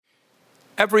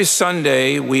Every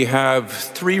Sunday, we have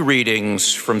 3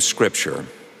 readings from Scripture.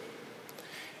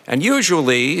 And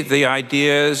usually, the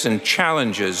ideas and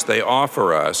challenges they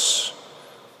offer us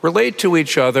relate to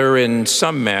each other in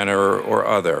some manner or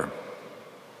other.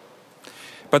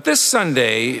 But this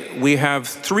Sunday, we have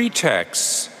 3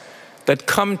 texts that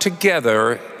come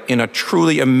together in a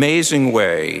truly amazing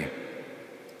way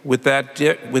with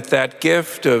that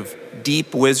gift of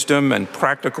deep wisdom and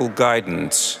practical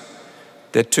guidance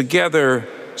that together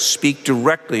speak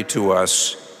directly to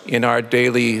us in our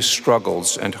daily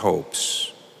struggles and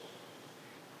hopes.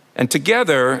 And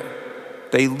together,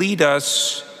 they lead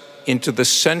us into the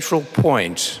central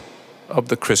point of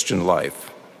the Christian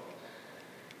life.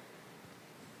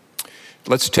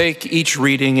 Let's take each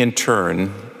reading in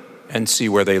turn and see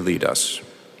where they lead us.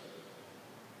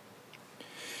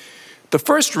 The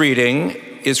first reading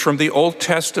is from the Old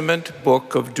Testament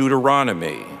book of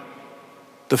Deuteronomy,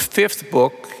 the 5th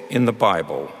book in the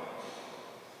Bible.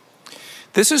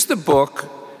 This is the book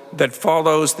that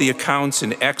follows the accounts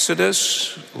in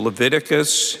Exodus,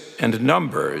 Leviticus, and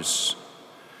Numbers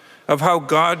of how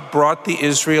God brought the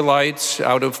Israelites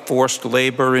out of forced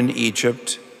labor in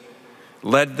Egypt,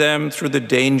 led them through the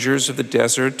dangers of the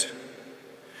desert,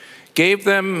 gave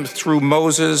them through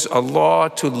Moses a law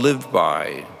to live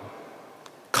by,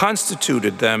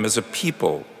 constituted them as a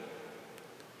people,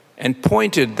 and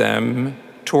pointed them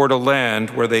toward a land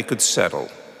where they could settle.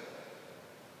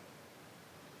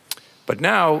 But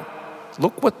now,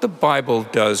 look what the Bible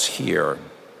does here.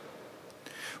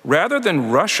 Rather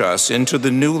than rush us into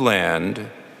the new land,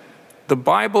 the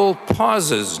Bible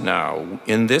pauses now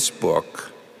in this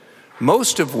book,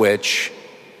 most of which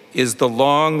is the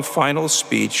long final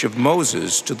speech of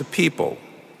Moses to the people.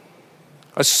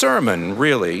 A sermon,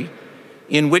 really,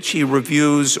 in which he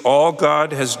reviews all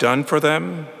God has done for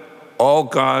them, all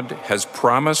God has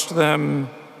promised them,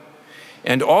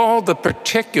 and all the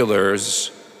particulars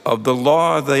of the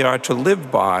law they are to live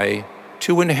by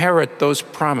to inherit those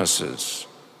promises,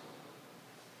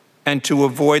 and to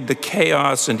avoid the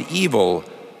chaos and evil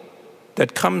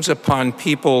that comes upon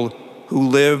people who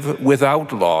live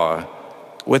without law,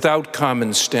 without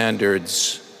common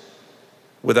standards,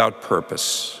 without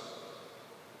purpose.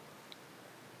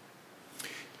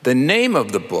 The name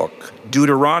of the book,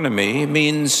 Deuteronomy,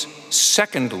 means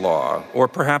second law, or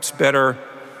perhaps better,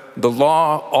 the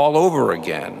law all over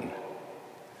again.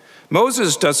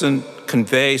 Moses doesn't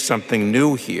convey something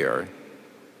new here.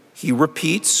 He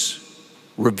repeats,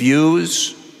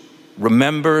 reviews,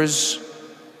 remembers,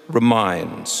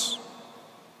 reminds.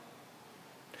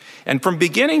 And from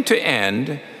beginning to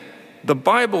end, the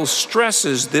Bible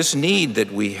stresses this need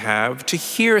that we have to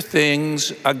hear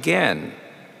things again,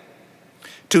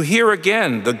 to hear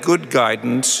again the good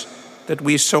guidance that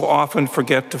we so often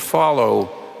forget to follow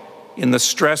in the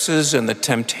stresses and the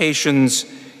temptations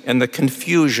and the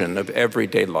confusion of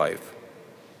everyday life.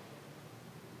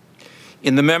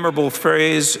 In the memorable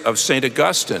phrase of St.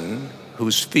 Augustine,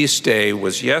 whose feast day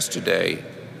was yesterday,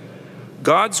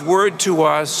 God's word to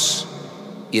us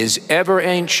is ever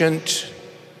ancient,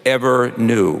 ever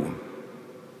new.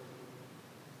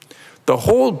 The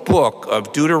whole book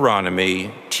of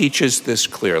Deuteronomy teaches this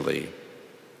clearly.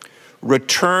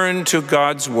 Return to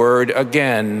God's word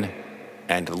again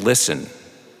and listen.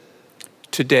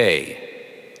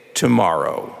 Today,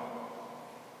 tomorrow,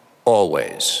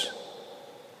 always,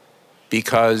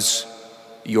 because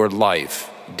your life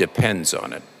depends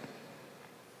on it.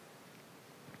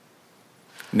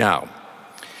 Now,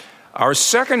 our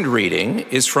second reading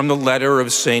is from the letter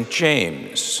of St.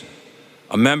 James,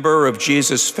 a member of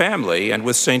Jesus' family, and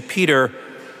with St. Peter,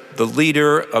 the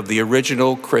leader of the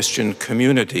original Christian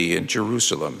community in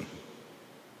Jerusalem.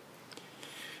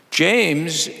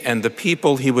 James and the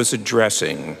people he was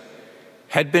addressing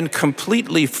had been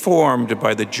completely formed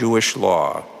by the Jewish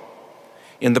law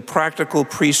in the practical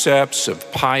precepts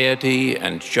of piety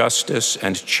and justice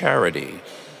and charity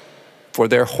for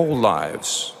their whole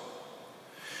lives.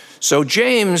 So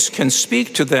James can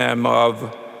speak to them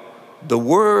of the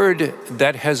word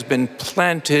that has been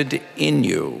planted in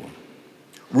you,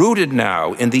 rooted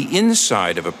now in the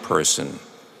inside of a person,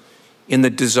 in the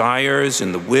desires,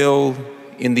 in the will,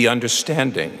 in the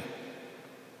understanding.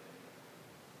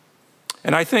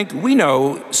 And I think we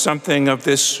know something of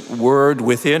this word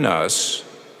within us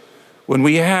when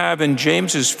we have, in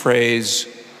James's phrase,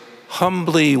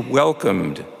 humbly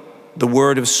welcomed the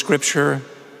word of Scripture,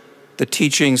 the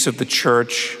teachings of the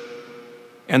Church,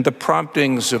 and the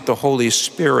promptings of the Holy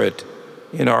Spirit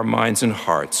in our minds and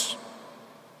hearts.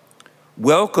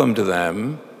 Welcomed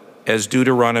them, as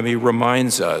Deuteronomy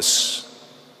reminds us,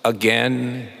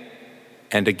 again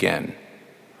and again.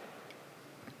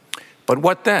 But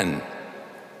what then?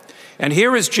 And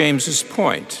here is James's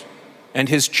point and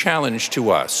his challenge to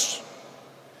us.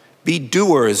 Be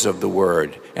doers of the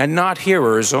word and not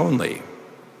hearers only.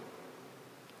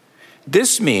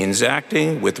 This means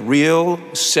acting with real,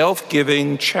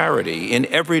 self-giving charity in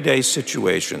everyday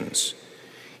situations,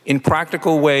 in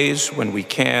practical ways when we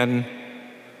can,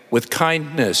 with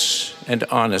kindness and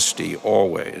honesty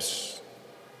always.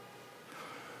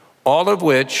 All of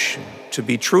which, to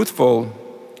be truthful,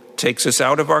 takes us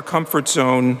out of our comfort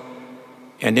zone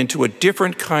and into a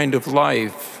different kind of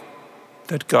life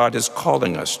that God is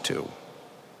calling us to.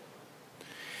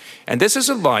 And this is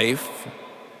a life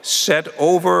set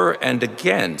over and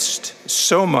against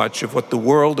so much of what the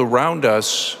world around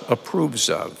us approves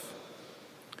of.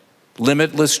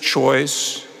 Limitless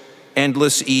choice,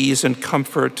 endless ease and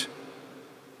comfort,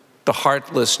 the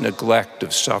heartless neglect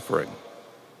of suffering.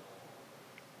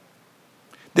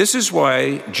 This is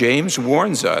why James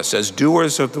warns us, as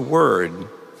doers of the word,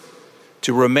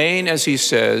 to remain, as he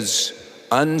says,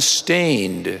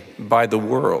 unstained by the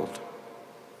world.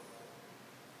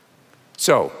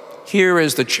 So, here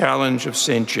is the challenge of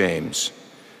St. James.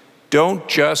 Don't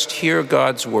just hear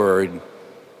God's word,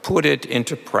 put it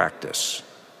into practice.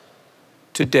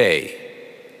 Today,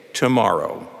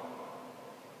 tomorrow,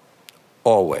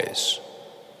 always.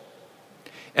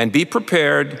 And be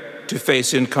prepared to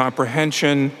face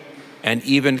incomprehension and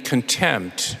even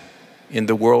contempt in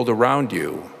the world around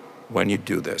you when you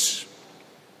do this.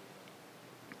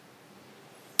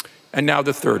 And now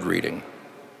the third reading.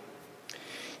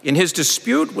 In his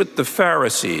dispute with the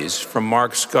Pharisees from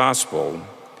Mark's Gospel,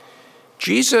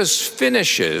 Jesus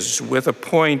finishes with a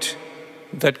point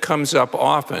that comes up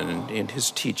often in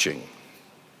his teaching.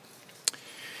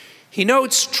 He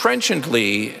notes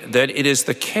trenchantly that it is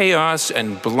the chaos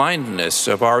and blindness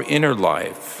of our inner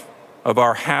life, of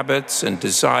our habits and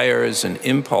desires and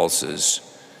impulses,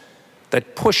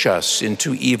 that push us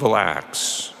into evil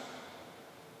acts.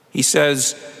 He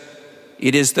says,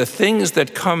 it is the things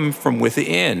that come from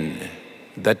within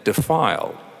that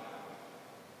defile.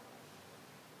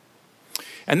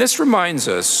 And this reminds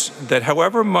us that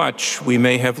however much we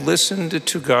may have listened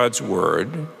to God's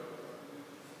word,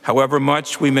 however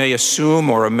much we may assume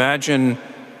or imagine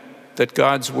that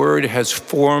God's word has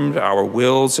formed our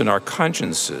wills and our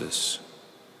consciences,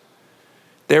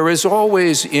 there is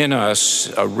always in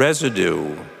us a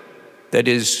residue that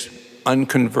is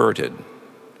unconverted,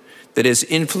 that is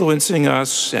influencing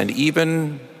us and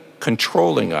even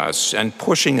controlling us and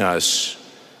pushing us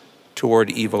toward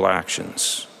evil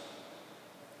actions.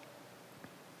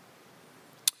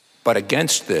 But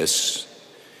against this,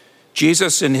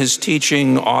 Jesus in his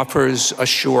teaching offers a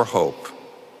sure hope.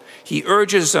 He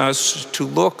urges us to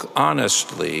look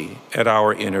honestly at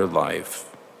our inner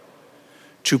life,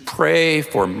 to pray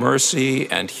for mercy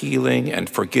and healing and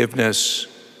forgiveness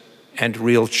and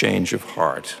real change of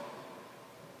heart.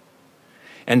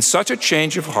 And such a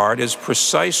change of heart is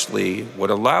precisely what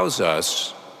allows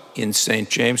us, in St.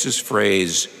 James's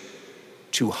phrase,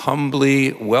 to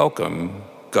humbly welcome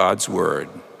God's word.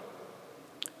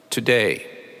 Today,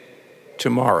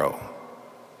 tomorrow,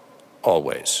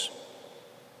 always.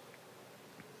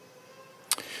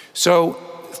 So,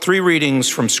 3 readings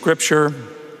from Scripture,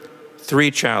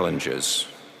 3 challenges.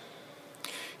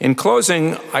 In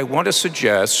closing, I want to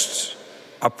suggest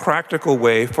a practical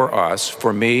way for us,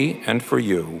 for me and for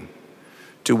you,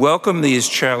 to welcome these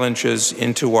challenges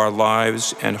into our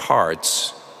lives and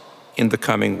hearts in the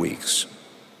coming weeks.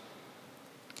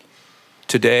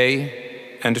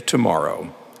 Today and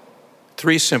tomorrow,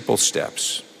 3 simple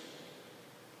steps.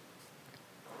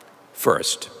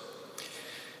 First,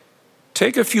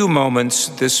 take a few moments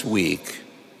this week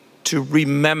to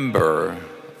remember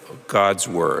God's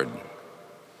word.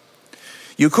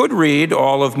 You could read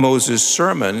all of Moses'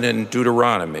 sermon in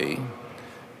Deuteronomy,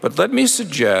 but let me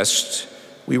suggest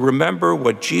we remember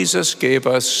what Jesus gave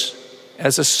us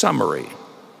as a summary,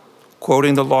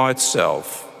 quoting the law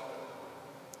itself.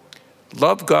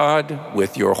 Love God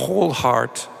with your whole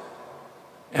heart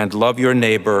and love your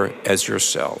neighbor as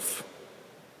yourself.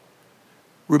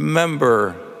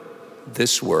 Remember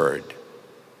this word.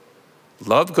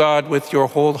 Love God with your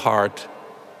whole heart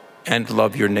and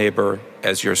love your neighbor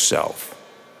as yourself.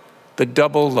 The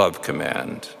double love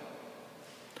command.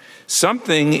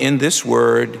 Something in this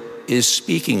word is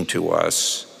speaking to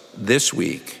us this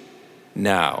week,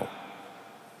 now.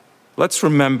 Let's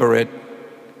remember it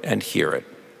and hear it.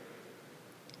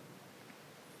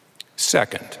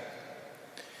 Second,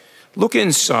 look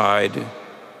inside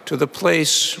to the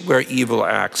place where evil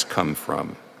acts come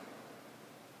from.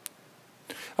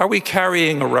 Are we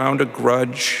carrying around a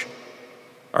grudge,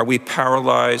 Are we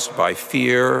paralyzed by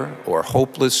fear or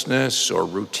hopelessness or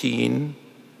routine?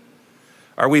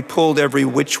 Are we pulled every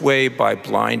which way by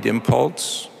blind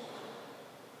impulse?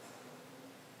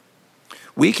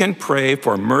 We can pray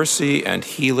for mercy and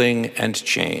healing and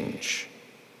change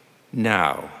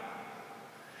now,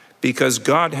 because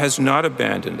God has not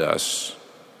abandoned us,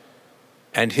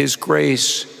 and His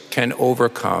grace can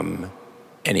overcome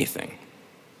anything.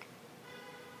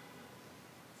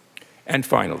 And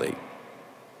finally,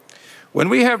 when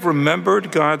we have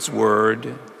remembered God's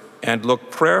word and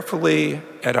look prayerfully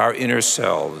at our inner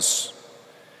selves,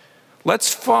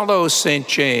 let's follow St.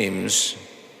 James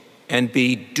and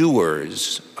be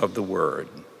doers of the word.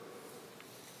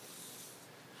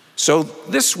 So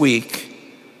this week,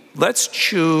 let's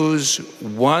choose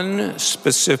one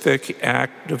specific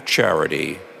act of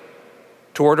charity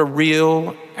toward a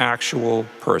real, actual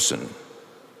person.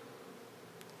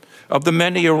 Of the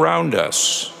many around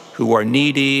us who are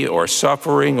needy or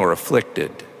suffering or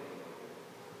afflicted,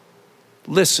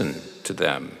 listen to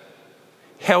them.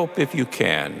 Help if you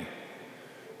can,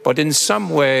 but in some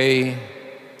way,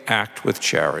 act with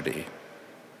charity.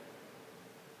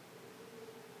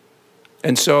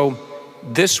 And so,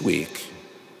 this week,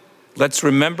 let's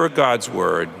remember God's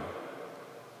word,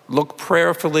 look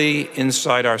prayerfully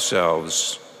inside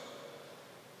ourselves,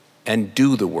 and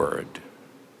do the word.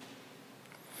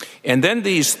 And then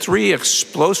these 3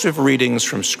 explosive readings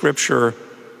from Scripture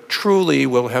truly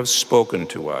will have spoken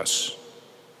to us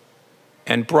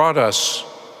and brought us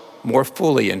more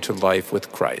fully into life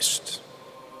with Christ.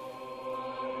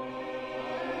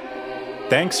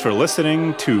 Thanks for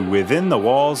listening to Within the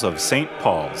Walls of St.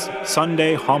 Paul's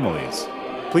Sunday Homilies.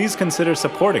 Please consider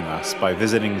supporting us by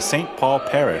visiting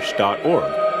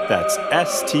stpaulparish.org. That's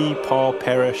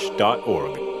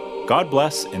stpaulparish.org. God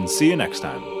bless and see you next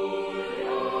time.